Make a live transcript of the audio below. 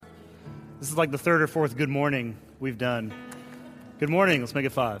This is like the third or fourth good morning we've done. Good morning. Let's make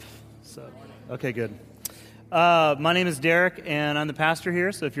it 5. Okay, good. My name is Derek, and I'm the pastor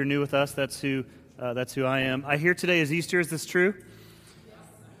here. So if you're new with us, that's who I am. I hear today is Easter. Is this true?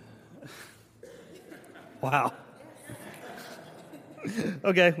 Wow.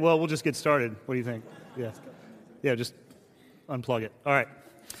 Okay. Well, we'll just get started. What do you think? Yeah. Just unplug it. All right.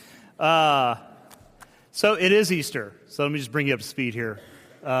 So it is Easter. So let me just bring you up to speed here.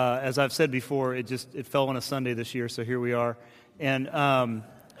 As I've said before, it fell on a Sunday this year, so here we are. And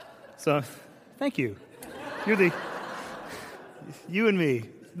so, thank you. You and me.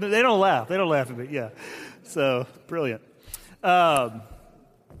 They don't laugh. They don't laugh at me. Yeah. So, brilliant. Are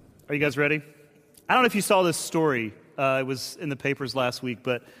you guys ready? I don't know if you saw this story. It was in the papers last week,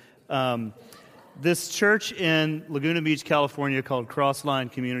 but this church in Laguna Beach, California, called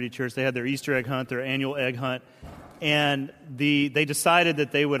Crossline Community Church, they had their Easter egg hunt, their annual egg hunt. And they decided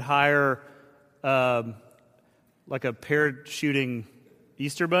that they would hire like a parachuting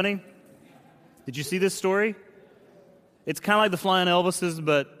Easter bunny. Did you see this story? It's kind of like the Flying Elvises,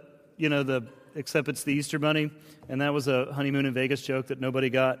 but except it's the Easter bunny. And that was a honeymoon in Vegas joke that nobody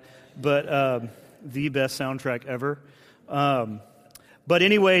got, but the best soundtrack ever. But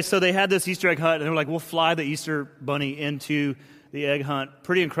anyway, so they had this Easter egg hunt, and they were like, "We'll fly the Easter bunny into the egg hunt."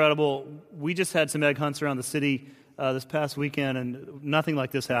 Pretty incredible. We just had some egg hunts around the city this past weekend, and nothing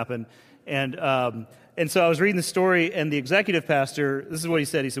like this happened. And so I was reading the story, and the executive pastor, this is what he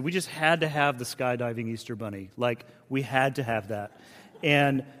said. He said, "We just had to have the skydiving Easter bunny. Like, we had to have that."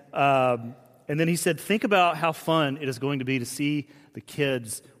 And then he said, "Think about how fun it is going to be to see the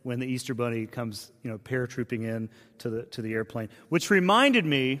kids when the Easter bunny comes, paratrooping in to the airplane." Which reminded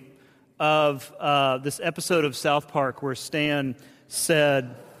me of this episode of South Park where Stan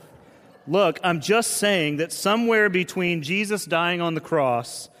said, "Look, I'm just saying that somewhere between Jesus dying on the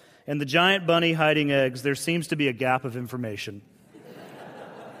cross and the giant bunny hiding eggs, there seems to be a gap of information."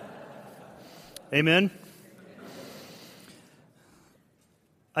 Amen?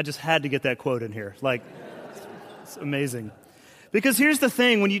 I just had to get that quote in here. Like, it's amazing. Because here's the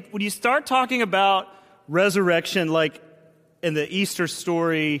thing, when you start talking about resurrection, like in the Easter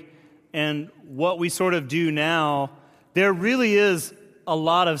story and what we sort of do now, there really is a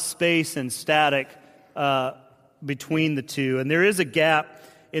lot of space and static between the two, and there is a gap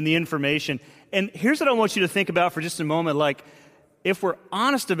in the information. And here's what I want you to think about for just a moment. Like, if we're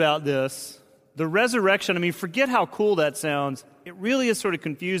honest about this, the resurrection, forget how cool that sounds. It really is sort of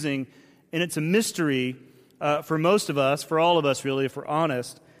confusing, and it's a mystery for most of us, for all of us really, if we're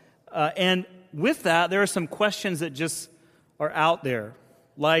honest. And with that, there are some questions that just are out there.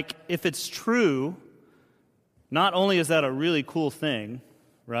 Like, if it's true, not only is that a really cool thing,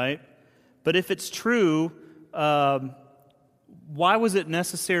 right? But if it's true, why was it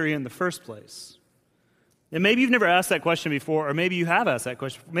necessary in the first place? And maybe you've never asked that question before, or maybe you have asked that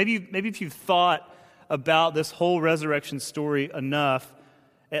question. Maybe if you've thought about this whole resurrection story enough,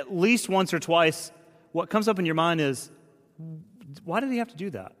 at least once or twice, what comes up in your mind is, why did he have to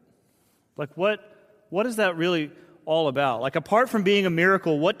do that? Like, what is that really all about? Like, apart from being a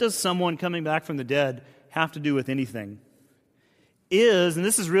miracle, what does someone coming back from the dead have to do with anything? And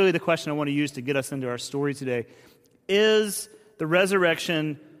this is really the question I want to use to get us into our story today, is the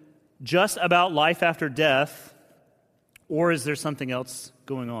resurrection just about life after death, or is there something else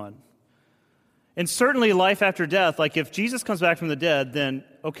going on? And certainly life after death, like if Jesus comes back from the dead, then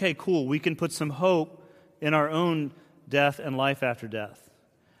okay, cool, we can put some hope in our own death and life after death.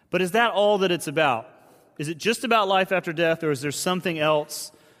 But is that all that it's about? Is it just about life after death, or is there something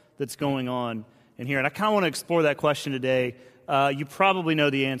else that's going on in here? And I kind of want to explore that question today. You probably know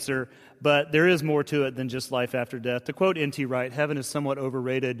the answer, but there is more to it than just life after death. To quote N.T. Wright, heaven is somewhat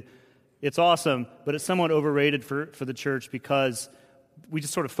overrated. It's awesome, but it's somewhat overrated for the church because we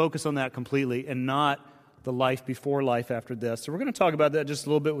just sort of focus on that completely and not the life before life after death. So we're going to talk about that just a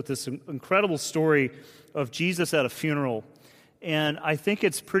little bit with this incredible story of Jesus at a funeral. And I think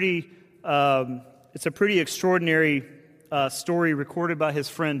it's a pretty extraordinary story recorded by his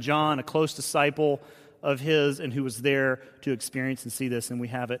friend John, a close disciple of his, and who was there to experience and see this, and we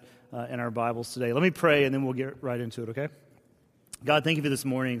have it in our Bibles today. Let me pray, and then we'll get right into it, okay? God, thank you for this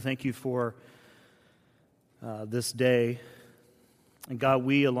morning. Thank you for this day. And God,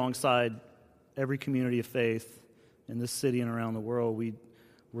 we, alongside every community of faith in this city and around the world,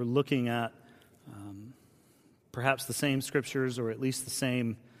 we're looking at perhaps the same scriptures, or at least the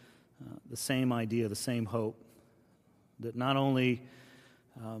same idea, the same hope, that not only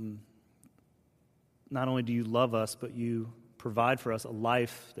do you love us, but you provide for us a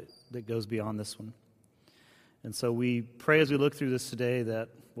life that goes beyond this one. And so we pray as we look through this today that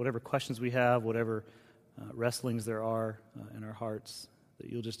whatever questions we have, whatever wrestlings there are in our hearts, that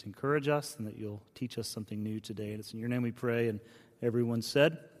you'll just encourage us and that you'll teach us something new today. And it's in your name we pray, and everyone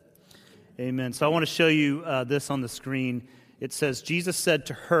said, amen. So I want to show you this on the screen. It says, Jesus said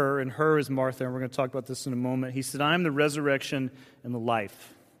to her, and her is Martha, and we're going to talk about this in a moment. He said, I am the resurrection and the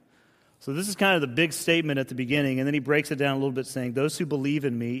life. So this is kind of the big statement at the beginning, and then he breaks it down a little bit, saying, those who believe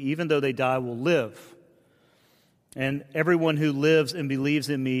in me, even though they die, will live. And everyone who lives and believes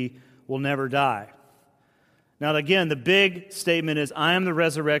in me will never die. Now, again, the big statement is, I am the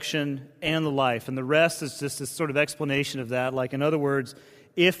resurrection and the life. And the rest is just this sort of explanation of that. Like, in other words,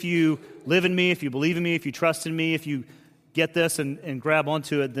 if you live in me, if you believe in me, if you trust in me, if you get this and grab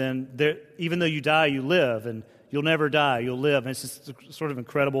onto it, then even though you die, you live. And you'll never die, you'll live. And it's just a sort of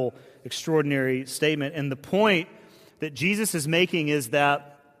incredible, extraordinary statement. And the point that Jesus is making is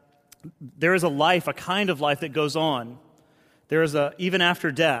that there is a life, a kind of life that goes on. There is even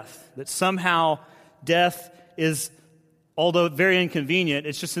after death, that somehow death is, although very inconvenient,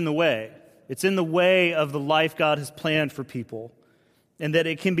 it's just in the way. It's in the way of the life God has planned for people. And that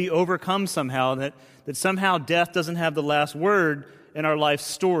it can be overcome somehow, that somehow death doesn't have the last word in our life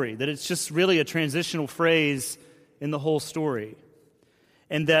story, that it's just really a transitional phrase in the whole story.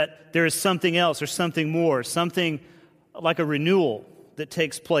 And that there is something else or something more, something like a renewal that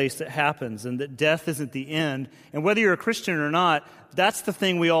takes place, that happens, and that death isn't the end. And whether you're a Christian or not, that's the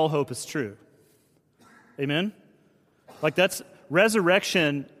thing we all hope is true. Amen? Like,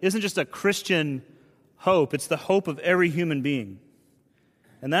 resurrection isn't just a Christian hope, it's the hope of every human being.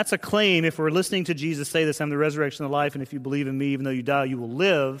 And that's a claim, if we're listening to Jesus say this, I'm the resurrection and the life, and if you believe in me, even though you die, you will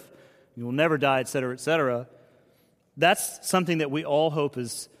live, you will never die, etc., etc. That's something that we all hope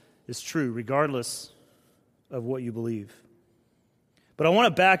is true, regardless of what you believe. But I want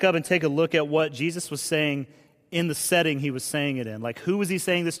to back up and take a look at what Jesus was saying in the setting he was saying it in. Like, who was he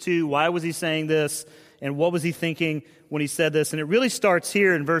saying this to? Why was he saying this? And what was he thinking when he said this? And it really starts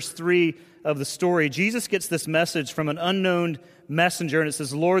here in verse 3 of the story. Jesus gets this message from an unknown messenger, and it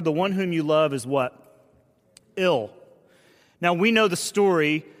says, Lord, the one whom you love is what? Ill. Now, we know the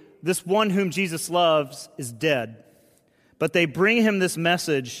story. This one whom Jesus loves is dead. But they bring him this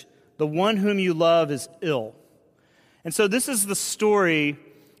message, the one whom you love is ill. And so this is the story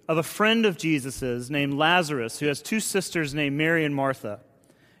of a friend of Jesus's named Lazarus, who has two sisters named Mary and Martha.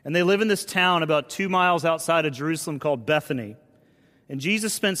 And they live in this town about 2 miles outside of Jerusalem called Bethany. And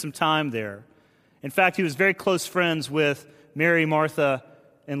Jesus spent some time there. In fact, he was very close friends with Mary, Martha,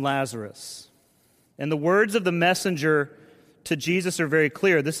 and Lazarus. And the words of the messenger to Jesus are very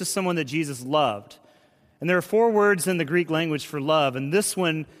clear. This is someone that Jesus loved. And there are 4 words in the Greek language for love, and this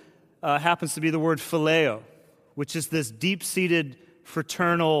one happens to be the word phileo, which is this deep-seated,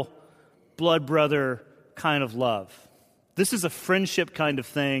 fraternal, blood brother kind of love. This is a friendship kind of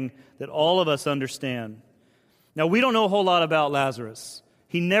thing that all of us understand. Now, we don't know a whole lot about Lazarus.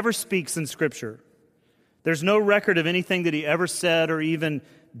 He never speaks in Scripture. There's no record of anything that he ever said or even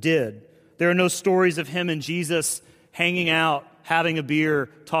did. There are no stories of him and Jesus hanging out, having a beer,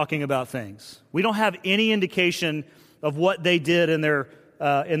 talking about things. We don't have any indication of what they did in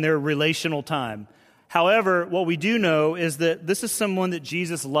their relational time. However, what we do know is that this is someone that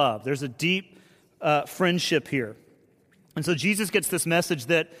Jesus loved. There's a deep friendship here. And so Jesus gets this message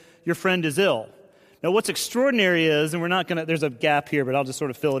that your friend is ill. Now, what's extraordinary is, and there's a gap here, but I'll just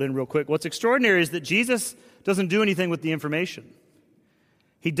sort of fill it in real quick. What's extraordinary is that Jesus doesn't do anything with the information.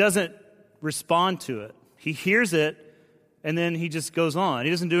 He doesn't respond to it. He hears it, and then he just goes on.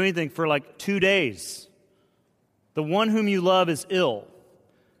 He doesn't do anything for like 2 days. The one whom you love is ill.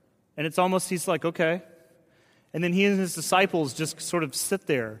 And it's almost, he's like, okay. And then he and his disciples just sort of sit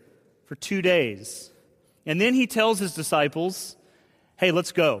there for 2 days. And then he tells his disciples, hey,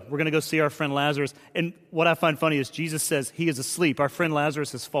 let's go. We're going to go see our friend Lazarus. And what I find funny is Jesus says he is asleep. Our friend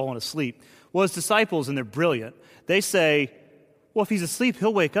Lazarus has fallen asleep. Well, his disciples, and they're brilliant, they say, well, if he's asleep,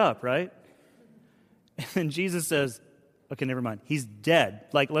 he'll wake up, right? And then Jesus says, okay, never mind. He's dead.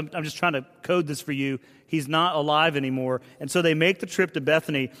 I'm just trying to code this for you. He's not alive anymore. And so they make the trip to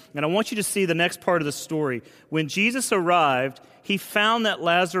Bethany. And I want you to see the next part of the story. When Jesus arrived, he found that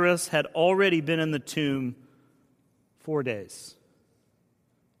Lazarus had already been in the tomb 4 days.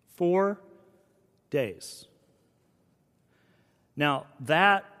 4 days. Now,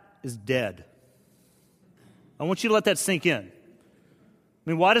 that is dead. I want you to let that sink in. I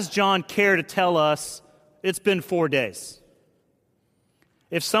mean, why does John care to tell us it's been 4 days?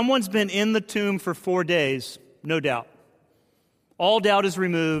 If someone's been in the tomb for 4 days, no doubt. All doubt is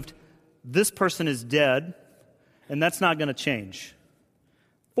removed. This person is dead, and that's not going to change.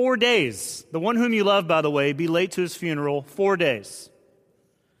 4 days. The one whom you love, by the way, be late to his funeral, 4 days.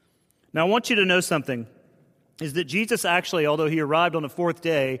 Now, I want you to know something, is that Jesus actually, although he arrived on the fourth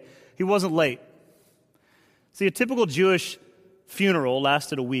day, he wasn't late. See, a typical Jewish funeral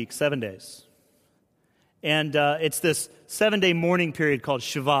lasted a week, 7 days. And it's this 7-day mourning period called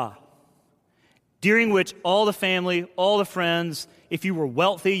Shiva, during which all the family, all the friends, if you were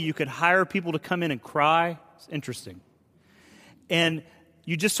wealthy, you could hire people to come in and cry. It's interesting. And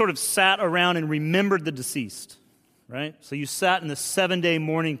you just sort of sat around and remembered the deceased, right? So you sat in the 7-day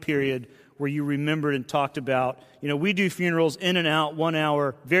mourning period where you remembered and talked about, we do funerals in and out, 1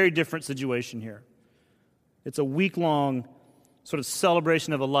 hour, very different situation here. It's a week-long sort of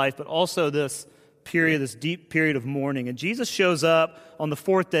celebration of a life, but also this period, this deep period of mourning. And Jesus shows up on the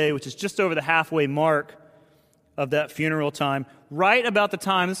fourth day, which is just over the halfway mark of that funeral time, right about the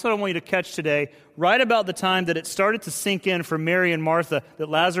time, this is what I want you to catch today, right about the time that it started to sink in for Mary and Martha that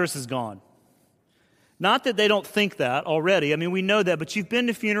Lazarus is gone. Not that they don't think that already. I mean, we know that, but you've been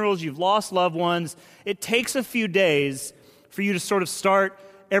to funerals, you've lost loved ones. It takes a few days for you to sort of start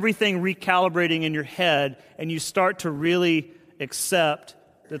everything recalibrating in your head, and you start to really accept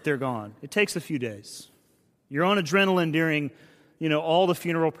that they're gone. It takes a few days. You're on adrenaline during, all the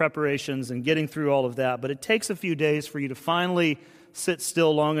funeral preparations and getting through all of that, but it takes a few days for you to finally sit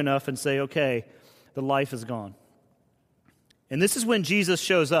still long enough and say, okay, the life is gone. And this is when Jesus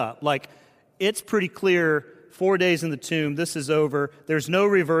shows up. Like, it's pretty clear, 4 days in the tomb, this is over. There's no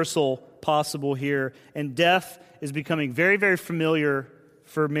reversal possible here, and death is becoming very, very familiar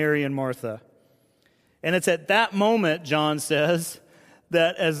for Mary and Martha. And it's at that moment, John says,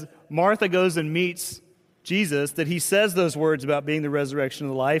 that as Martha goes and meets Jesus, that he says those words about being the resurrection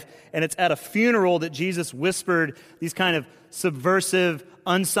of the life. And it's at a funeral that Jesus whispered these kind of subversive,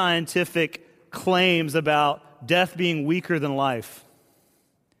 unscientific claims about death being weaker than life.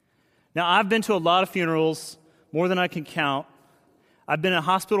 Now, I've been to a lot of funerals, more than I can count. I've been in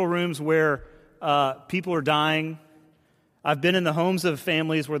hospital rooms where people are dying. I've been in the homes of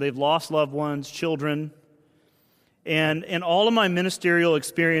families where they've lost loved ones, children. And in all of my ministerial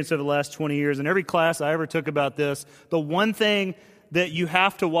experience over the last 20 years, in every class I ever took about this, the one thing that you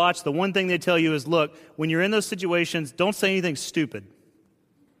have to watch, the one thing they tell you is, look, when you're in those situations, don't say anything stupid.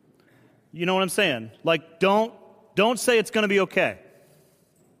 You know what I'm saying? Like, don't say it's going to be okay.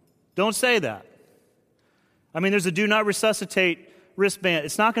 Don't say that. I mean, there's a do not resuscitate wristband.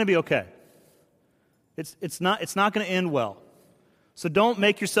 It's not going to be okay. It's not going to end well. So don't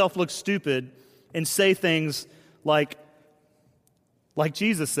make yourself look stupid and say things like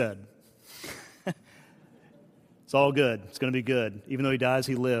Jesus said. It's all good. It's going to be good. Even though he dies,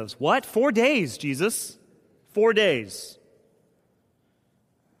 he lives. What? 4 days, Jesus. 4 days.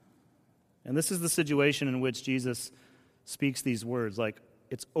 And this is the situation in which Jesus speaks these words. Like,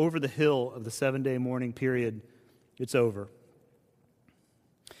 it's over the hill of the 7-day mourning period. It's over.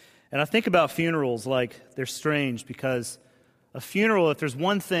 And I think about funerals like they're strange because a funeral, if there's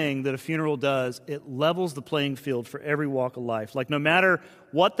one thing that a funeral does, it levels the playing field for every walk of life. Like, no matter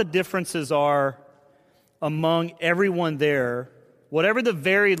what the differences are among everyone there, whatever the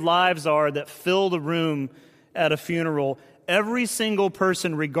varied lives are that fill the room at a funeral, every single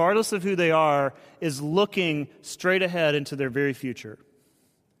person, regardless of who they are, is looking straight ahead into their very future.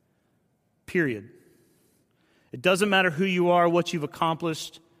 Period. It doesn't matter who you are, what you've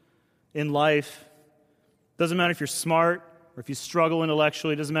accomplished in life. It doesn't matter if you're smart or if you struggle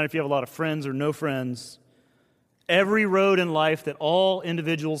intellectually. It doesn't matter if you have a lot of friends or no friends. Every road in life that all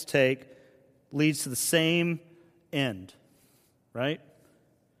individuals take leads to the same end, right?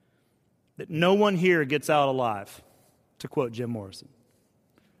 That no one here gets out alive, to quote Jim Morrison.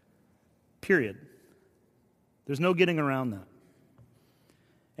 Period. There's no getting around that.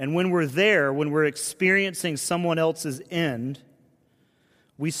 And when we're there, when we're experiencing someone else's end,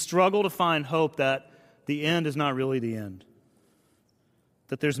 we struggle to find hope that the end is not really the end.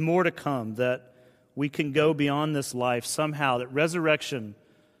 That there's more to come, that we can go beyond this life somehow, that resurrection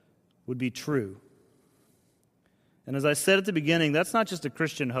would be true. And as I said at the beginning, that's not just a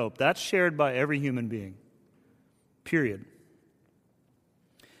Christian hope. That's shared by every human being. Period.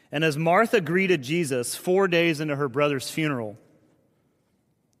 And as Martha greeted Jesus 4 days into her brother's funeral,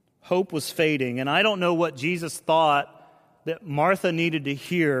 hope was fading. And I don't know what Jesus thought that Martha needed to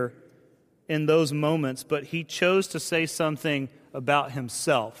hear in those moments, but he chose to say something about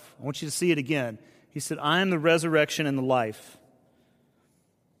himself. I want you to see it again. He said, I am the resurrection and the life.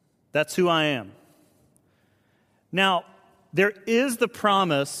 That's who I am. Now, there is the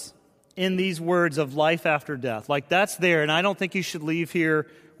promise in these words of life after death. Like, that's there, and I don't think you should leave here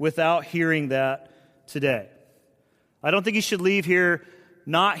without hearing that today. I don't think you should leave here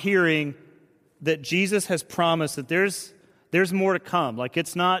not hearing that Jesus has promised that there's There's more to come. Like,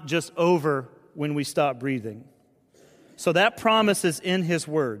 it's not just over when we stop breathing. So that promise is in his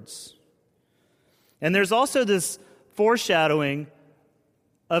words. And there's also this foreshadowing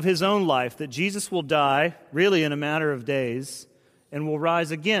of his own life, that Jesus will die, really in a matter of days, and will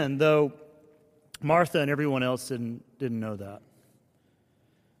rise again, though Martha and everyone else didn't know that.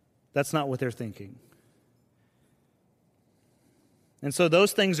 That's not what they're thinking. And so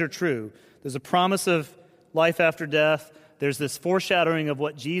those things are true. There's a promise of life after death. There's this foreshadowing of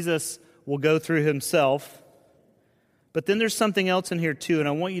what Jesus will go through himself. But then there's something else in here too, and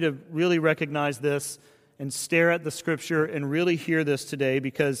I want you to really recognize this and stare at the Scripture and really hear this today,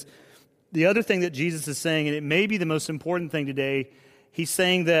 because the other thing that Jesus is saying, and it may be the most important thing today, he's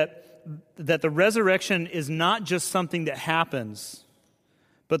saying that the resurrection is not just something that happens,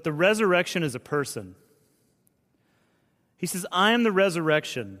 but the resurrection is a person. He says, I am the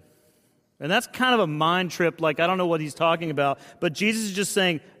resurrection. And that's kind of a mind trip, like I don't know what he's talking about, but Jesus is just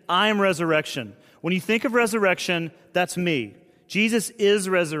saying, I am resurrection. When you think of resurrection, that's me. Jesus is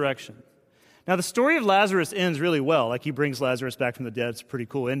resurrection. Now, the story of Lazarus ends really well. Like, he brings Lazarus back from the dead. It's a pretty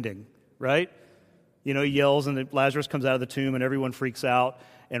cool ending, right? You know, he yells and Lazarus comes out of the tomb and everyone freaks out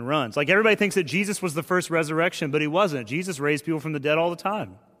and runs. Like, everybody thinks that Jesus was the first resurrection, but he wasn't. Jesus raised people from the dead all the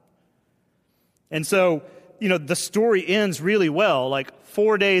time. And so, you know, the story ends really well. Like,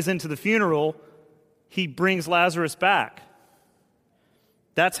 4 days into the funeral, he brings Lazarus back.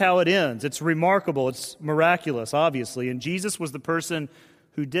 That's how it ends. It's remarkable. It's miraculous, obviously. And Jesus was the person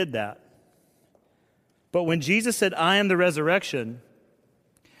who did that. But when Jesus said, I am the resurrection,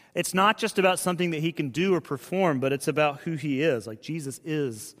 it's not just about something that he can do or perform, but it's about who he is. Like, Jesus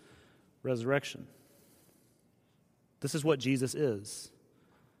is resurrection. This is what Jesus is.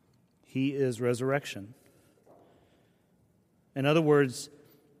 He is resurrection. In other words,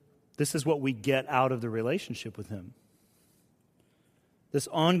 this is what we get out of the relationship with him. This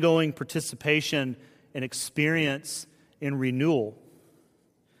ongoing participation and experience in renewal.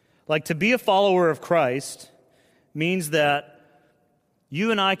 Like, to be a follower of Christ means that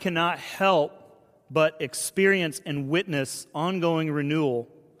you and I cannot help but experience and witness ongoing renewal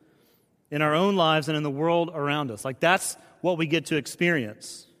in our own lives and in the world around us. Like, that's what we get to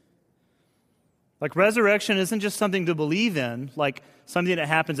experience. Like, resurrection isn't just something to believe in, like something that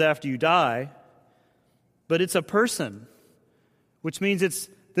happens after you die, but it's a person, which means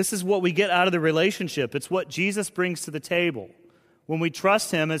this is what we get out of the relationship. It's what Jesus brings to the table. When we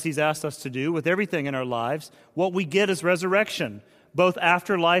trust him, as he's asked us to do with everything in our lives, what we get is resurrection, both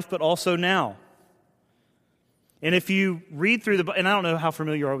after life but also now. And if you read through and I don't know how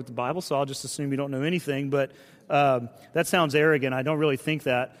familiar you are with the Bible, so I'll just assume you don't know anything, but that sounds arrogant. I don't really think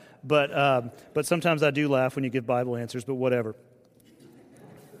that. But sometimes I do laugh when you give Bible answers, but whatever.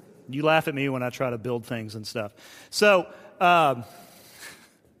 You laugh at me when I try to build things and stuff. So, that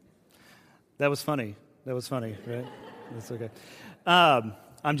was funny. That was funny, right? That's okay.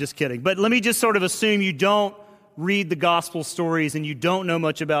 I'm just kidding. But let me just sort of assume you don't read the gospel stories and you don't know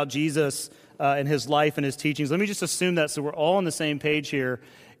much about Jesus and his life and his teachings. Let me just assume that so we're all on the same page here.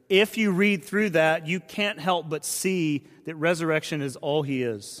 If you read through that, you can't help but see that resurrection is all he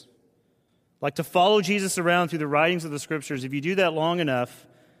is. Like, to follow Jesus around through the writings of the Scriptures, if you do that long enough,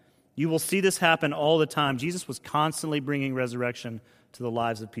 you will see this happen all the time. Jesus was constantly bringing resurrection to the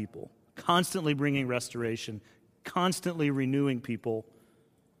lives of people, constantly bringing restoration, constantly renewing people.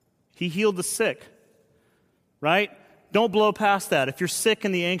 He healed the sick, right? Don't blow past that. If you're sick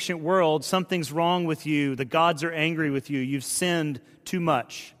in the ancient world, something's wrong with you. The gods are angry with you. You've sinned too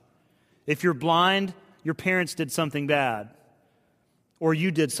much. If you're blind, your parents did something bad, or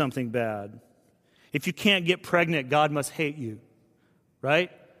you did something bad. If you can't get pregnant, God must hate you,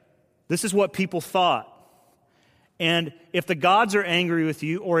 right? This is what people thought. And if the gods are angry with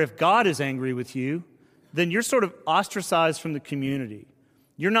you, or if God is angry with you, then you're sort of ostracized from the community.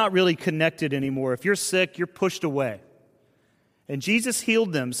 You're not really connected anymore. If you're sick, you're pushed away. And Jesus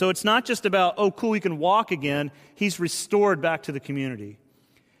healed them. So it's not just about, oh, cool, you can walk again. He's restored back to the community.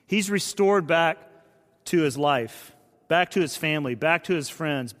 He's restored back to his life, back to his family, back to his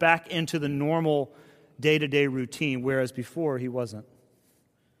friends, back into the normal day-to-day routine, whereas before he wasn't.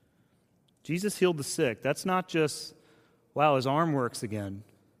 Jesus healed the sick. That's not just, wow, his arm works again.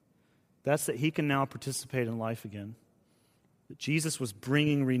 That's that he can now participate in life again. That Jesus was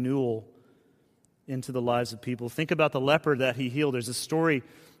bringing renewal into the lives of people. Think about the leper that he healed. There's a story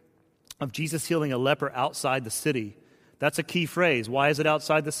of Jesus healing a leper outside the city. That's a key phrase. Why is it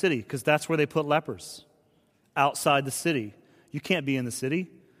outside the city? Because that's where they put lepers. Outside the city. You can't be in the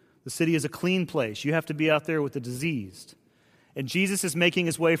city. The city is a clean place. You have to be out there with the diseased. And Jesus is making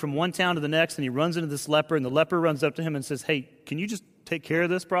his way from one town to the next, and he runs into this leper, and the leper runs up to him and says, hey, can you just take care of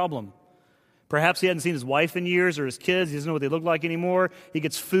this problem? Perhaps he hadn't seen his wife in years or his kids. He doesn't know what they look like anymore. He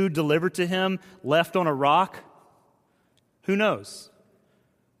gets food delivered to him, left on a rock. Who knows?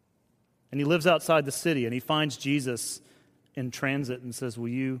 And he lives outside the city, and he finds Jesus in transit and says, will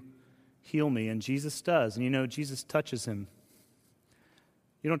you heal me? And Jesus does. And you know, Jesus touches him.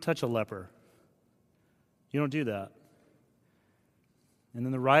 You don't touch a leper. You don't do that. And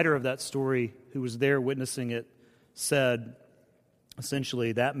then the writer of that story, who was there witnessing it, said,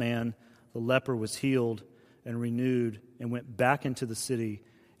 essentially, that man, the leper, was healed and renewed and went back into the city.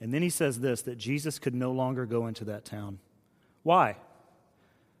 And then he says this, that Jesus could no longer go into that town. Why?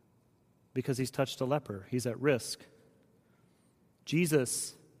 Because he's touched a leper. He's at risk.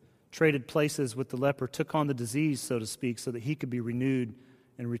 Jesus traded places with the leper, took on the disease, so to speak, so that he could be renewed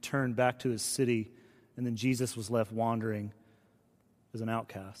and returned back to his city. And then Jesus was left wandering as an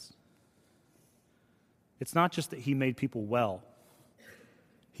outcast. It's not just that he made people well.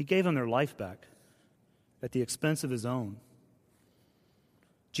 He gave them their life back at the expense of his own.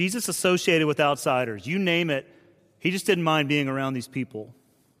 Jesus associated with outsiders. You name it, he just didn't mind being around these people.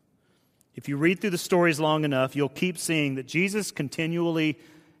 If you read through the stories long enough, you'll keep seeing that Jesus continually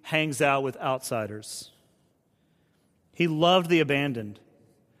hangs out with outsiders. He loved the abandoned.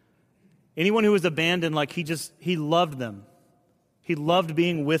 Anyone who was abandoned, he loved them. He loved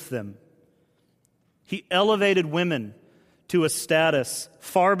being with them. He elevated women to a status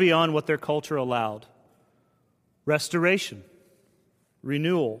far beyond what their culture allowed. Restoration,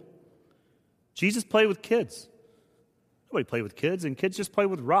 renewal. Jesus played with kids. Nobody played with kids, and kids just played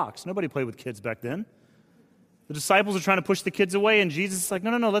with rocks. Nobody played with kids back then. The disciples are trying to push the kids away, and Jesus is like,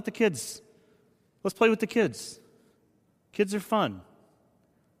 no, let the kids. Let's play with the kids. Kids are fun.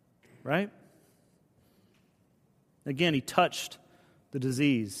 Right? Again, he touched the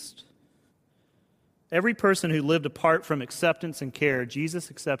diseased. Every person who lived apart from acceptance and care, Jesus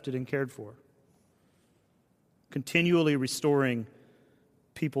accepted and cared for. Continually restoring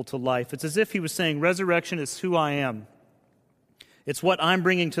people to life. It's as if he was saying, resurrection is who I am. It's what I'm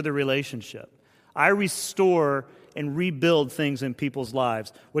bringing to the relationship. I restore and rebuild things in people's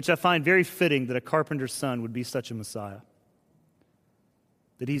lives, which I find very fitting that a carpenter's son would be such a Messiah.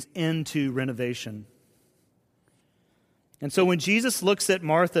 That he's into renovation. And so when Jesus looks at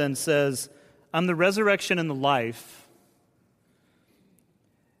Martha and says, I'm the resurrection and the life,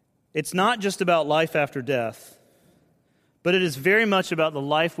 it's not just about life after death, but it is very much about the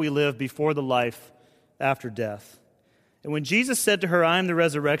life we live before the life after death. And when Jesus said to her, I am the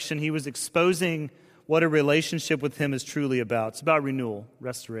resurrection, he was exposing what a relationship with him is truly about. It's about renewal,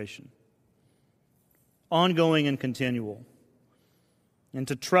 restoration, ongoing and continual. And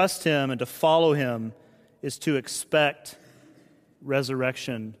to trust him and to follow him is to expect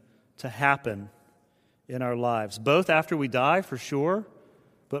resurrection to happen in our lives, both after we die, for sure,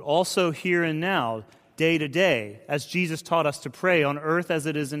 but also here and now, day to day, as Jesus taught us to pray on earth as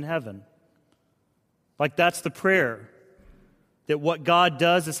it is in heaven. Like that's the prayer, that what God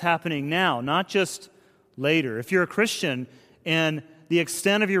does is happening now, not just later. If you're a Christian and the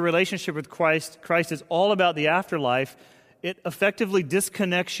extent of your relationship with Christ is all about the afterlife, it effectively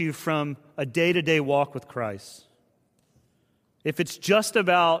disconnects you from a day-to-day walk with Christ. If it's just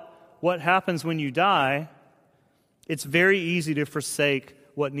about what happens when you die, it's very easy to forsake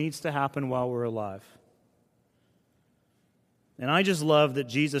what needs to happen while we're alive. And I just love that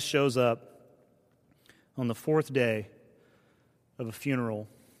Jesus shows up on the fourth day of a funeral.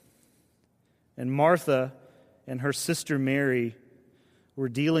 And Martha and her sister Mary were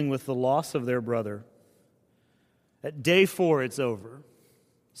dealing with the loss of their brother. At day 4, it's over.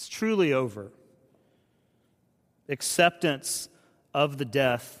 It's truly over. Acceptance of the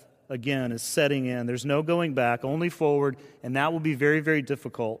death, again, is setting in. There's no going back, only forward, and that will be very, very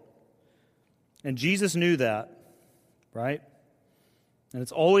difficult. And Jesus knew that, right? And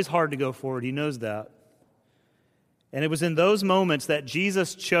it's always hard to go forward. He knows that. And it was in those moments that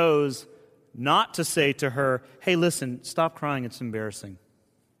Jesus chose not to say to her, hey, listen, stop crying, it's embarrassing.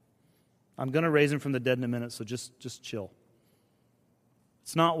 I'm going to raise him from the dead in a minute, so just chill.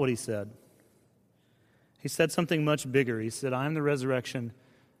 It's not what he said. He said something much bigger. He said, I am the resurrection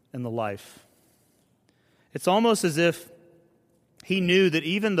and the life. It's almost as if he knew that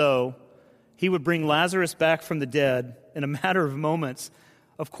even though he would bring Lazarus back from the dead in a matter of moments,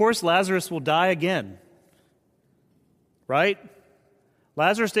 of course Lazarus will die again. Right?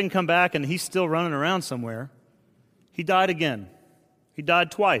 Lazarus didn't come back and he's still running around somewhere. He died again. He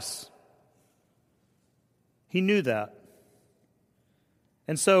died twice. He knew that.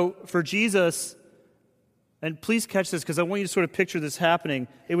 And so for Jesus, And please catch this because I want you to sort of picture this happening.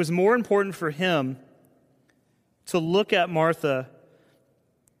 It was more important for him to look at Martha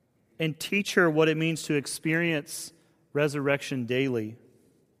and teach her what it means to experience resurrection daily.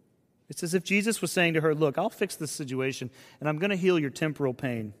 It's as if Jesus was saying to her, look, I'll fix this situation and I'm going to heal your temporal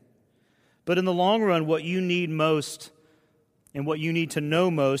pain. But in the long run, what you need most and what you need to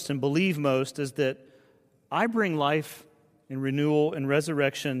know most and believe most is that I bring life and renewal and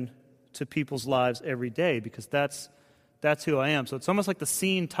resurrection to people's lives every day because that's who I am. So it's almost like the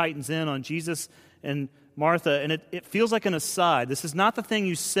scene tightens in on Jesus and Martha, and it feels like an aside. This is not the thing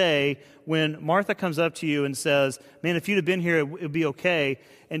you say when Martha comes up to you and says, man, if you'd have been here, it would be okay.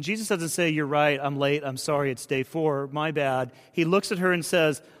 And Jesus doesn't say, you're right, I'm late, I'm sorry, it's day 4, my bad. He looks at her and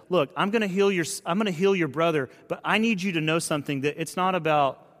says, look, I'm going to heal your brother, but I need you to know something, that it's not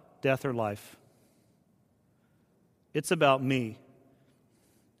about death or life. It's about me,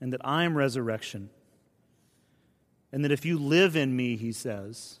 and that I am resurrection. And that if you live in me, he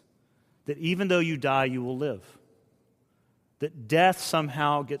says, that even though you die, you will live. That death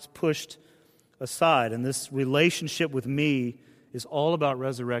somehow gets pushed aside. And this relationship with me is all about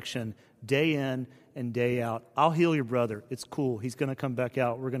resurrection, day in and day out. I'll heal your brother. It's cool. He's going to come back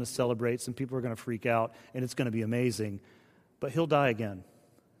out. We're going to celebrate. Some people are going to freak out, and it's going to be amazing. But he'll die again.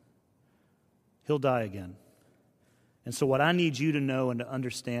 He'll die again. And so what I need you to know and to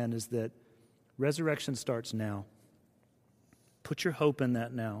understand is that resurrection starts now. Put your hope in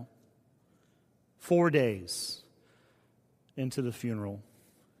that now. 4 days into the funeral,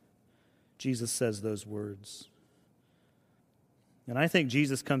 Jesus says those words. And I think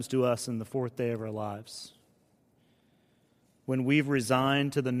Jesus comes to us in the 4th day of our lives, when we've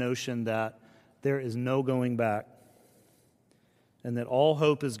resigned to the notion that there is no going back and that all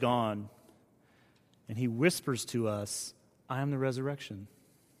hope is gone. And he whispers to us, I am the resurrection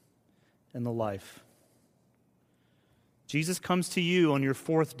and the life. Jesus comes to you on your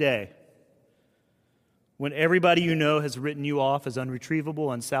 4th day, when everybody you know has written you off as unretrievable,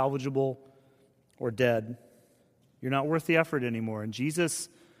 unsalvageable, or dead. You're not worth the effort anymore. And Jesus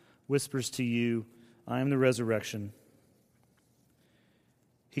whispers to you, I am the resurrection.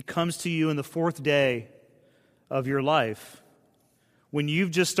 He comes to you in the 4th day of your life, when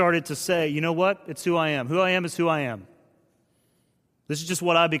you've just started to say, you know what? It's who I am. Who I am is who I am. This is just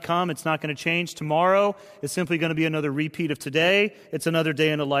what I become. It's not going to change. Tomorrow is simply going to be another repeat of today. It's another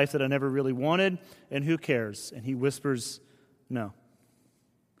day in a life that I never really wanted. And who cares? And he whispers, no.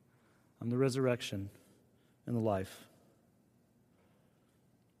 I'm the resurrection and the life.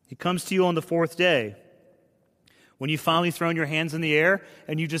 He comes to you on the 4th day, when you've finally thrown your hands in the air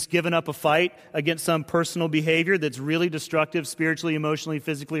and you've just given up a fight against some personal behavior that's really destructive spiritually, emotionally,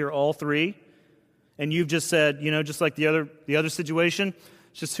 physically, or all three. And you've just said, just like the other situation,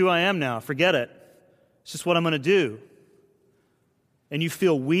 it's just who I am now. Forget it. It's just what I'm going to do. And you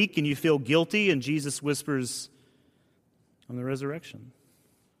feel weak and you feel guilty, and Jesus whispers, I'm the resurrection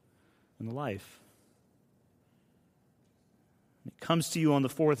and the life. It comes to you on the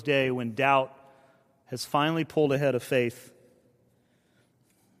 4th day when doubt has finally pulled ahead of faith.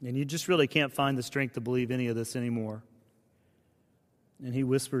 And you just really can't find the strength to believe any of this anymore. And he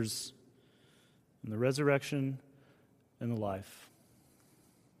whispers, in the resurrection and the life.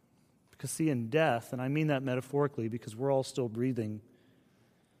 Because see, in death, and I mean that metaphorically because we're all still breathing,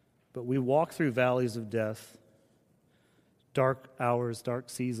 but we walk through valleys of death, dark hours, dark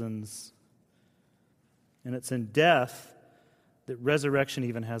seasons, and it's in death that resurrection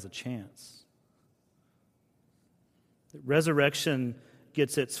even has a chance. That resurrection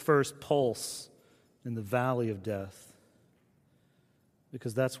gets its first pulse in the valley of death.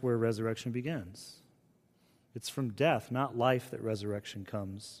 Because that's where resurrection begins. It's from death, not life, that resurrection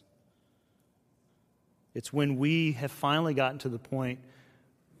comes. It's when we have finally gotten to the point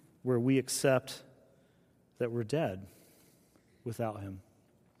where we accept that we're dead without him.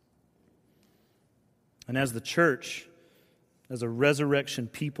 And as the church, as a resurrection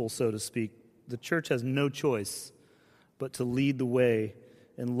people, so to speak, the church has no choice but to lead the way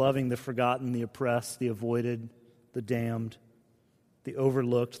in loving the forgotten, the oppressed, the avoided, the damned, the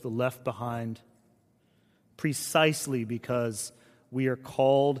overlooked, the left behind, precisely because we are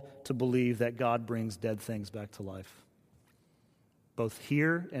called to believe that God brings dead things back to life, both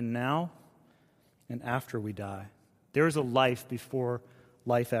here and now and after we die. There is a life before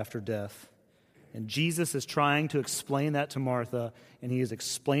life after death. And Jesus is trying to explain that to Martha, and he is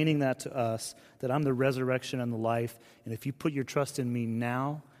explaining that to us, that I'm the resurrection and the life, and if you put your trust in me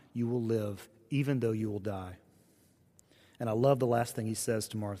now, you will live, even though you will die. And I love the last thing he says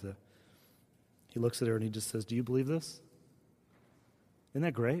to Martha. He looks at her and he just says, do you believe this? Isn't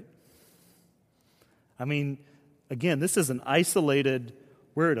that great? I mean, again, this is an isolated,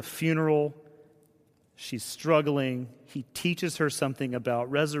 we're at a funeral. She's struggling. He teaches her something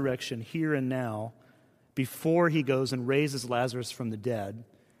about resurrection here and now before he goes and raises Lazarus from the dead.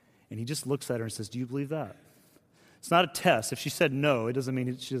 And he just looks at her and says, do you believe that? It's not a test. If she said no, it doesn't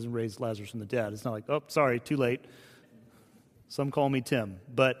mean she doesn't raise Lazarus from the dead. It's not like, oh, sorry, too late. Some call me Tim.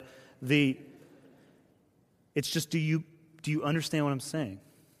 But it's just, do you understand what I'm saying?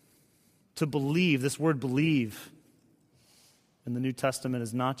 To believe, this word believe in the New Testament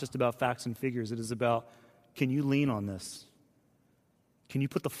is not just about facts and figures. It is about, can you lean on this? Can you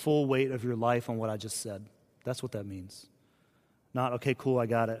put the full weight of your life on what I just said? That's what that means. Not, okay, cool, I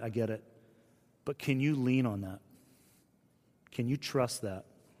got it, I get it. But can you lean on that? Can you trust that?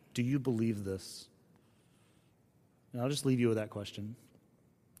 Do you believe this? And I'll just leave you with that question.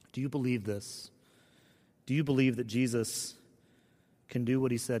 Do you believe this? Do you believe that Jesus can do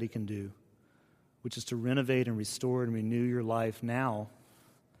what he said he can do, which is to renovate and restore and renew your life now,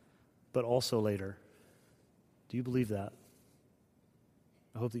 but also later? Do you believe that?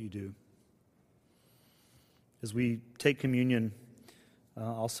 I hope that you do. As we take communion,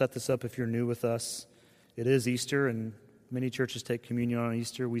 I'll set this up if you're new with us. It is Easter, and many churches take communion on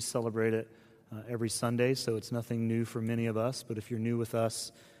Easter. We celebrate it every Sunday, so it's nothing new for many of us. But if you're new with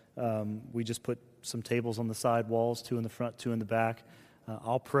us, we just put some tables on the side walls, 2 in the front, 2 in the back.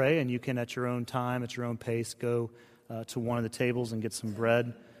 I'll pray, and you can, at your own time, at your own pace, go to one of the tables and get some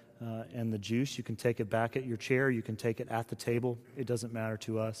bread and the juice. You can take it back at your chair. You can take it at the table. It doesn't matter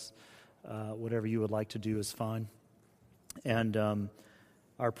to us. Whatever you would like to do is fine. And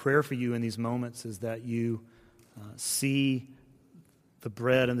our prayer for you in these moments is that you see the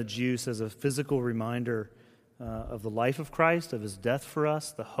bread and the juice as a physical reminder of the life of Christ, of his death for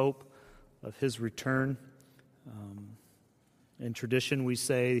us, the hope of his return. In tradition, we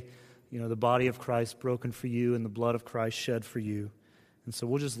say, the body of Christ broken for you and the blood of Christ shed for you. And so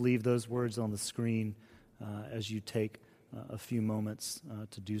we'll just leave those words on the screen as you take a few moments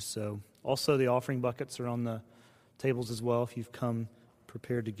to do so. Also, the offering buckets are on the tables as well. If you've come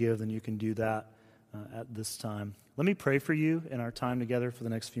prepared to give, then you can do that at this time. Let me pray for you in our time together for the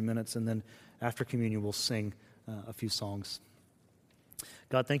next few minutes, and then after communion, we'll sing a few songs.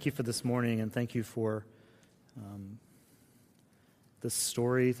 God, thank you for this morning, and thank you for this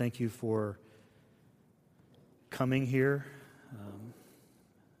story. Thank you for coming here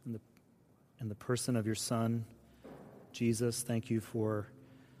in the person of your Son, Jesus. Thank you for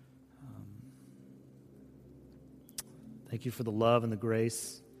the love and the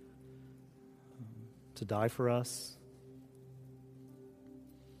grace to die for us.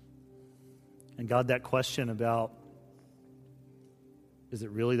 And God, that question about, is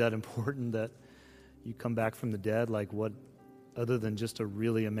it really that important that you come back from the dead? Like, what, other than just a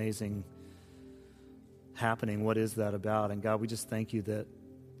really amazing happening, what is that about? And God, we just thank you that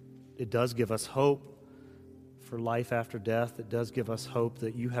it does give us hope for life after death. It does give us hope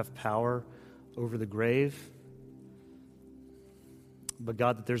that you have power over the grave. But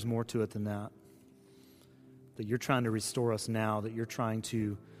God, that there's more to it than that. That you're trying to restore us now, that you're trying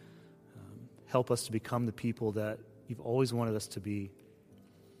to help us to become the people that you've always wanted us to be.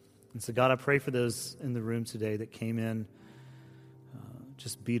 And so, God, I pray for those in the room today that came in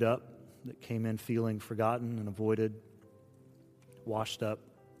just beat up, that came in feeling forgotten and avoided, washed up.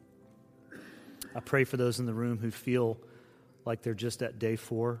 I pray for those in the room who feel like they're just at day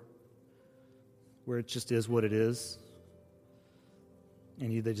 4, where it just is what it is,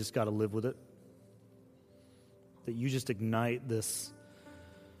 and they just got to live with it. That you just ignite this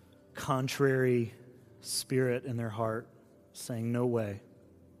contrary spirit in their heart, saying, no way.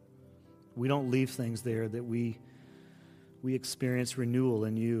 We don't leave things there, that we experience renewal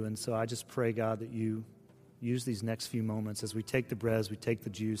in you. And so I just pray, God, that you use these next few moments as we take the bread, as we take the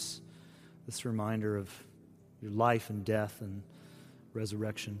juice, this reminder of your life and death and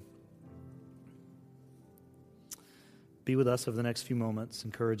resurrection. Be with us over the next few moments.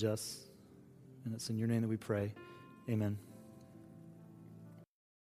 Encourage us. And it's in your name that we pray. Amen.